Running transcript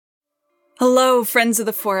Hello, friends of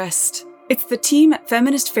the forest. It's the team at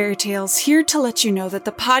Feminist Fairy Tales here to let you know that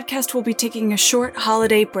the podcast will be taking a short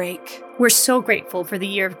holiday break. We're so grateful for the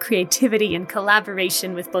year of creativity and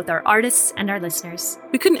collaboration with both our artists and our listeners.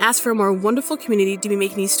 We couldn't ask for a more wonderful community to be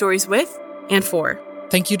making these stories with and for.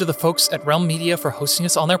 Thank you to the folks at Realm Media for hosting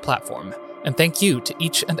us on their platform, and thank you to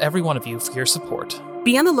each and every one of you for your support.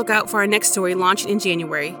 Be on the lookout for our next story launching in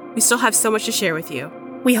January. We still have so much to share with you.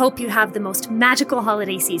 We hope you have the most magical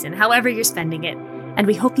holiday season, however you're spending it, and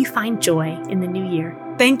we hope you find joy in the new year.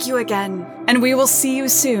 Thank you again, and we will see you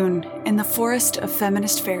soon in the Forest of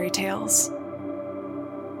Feminist Fairy Tales.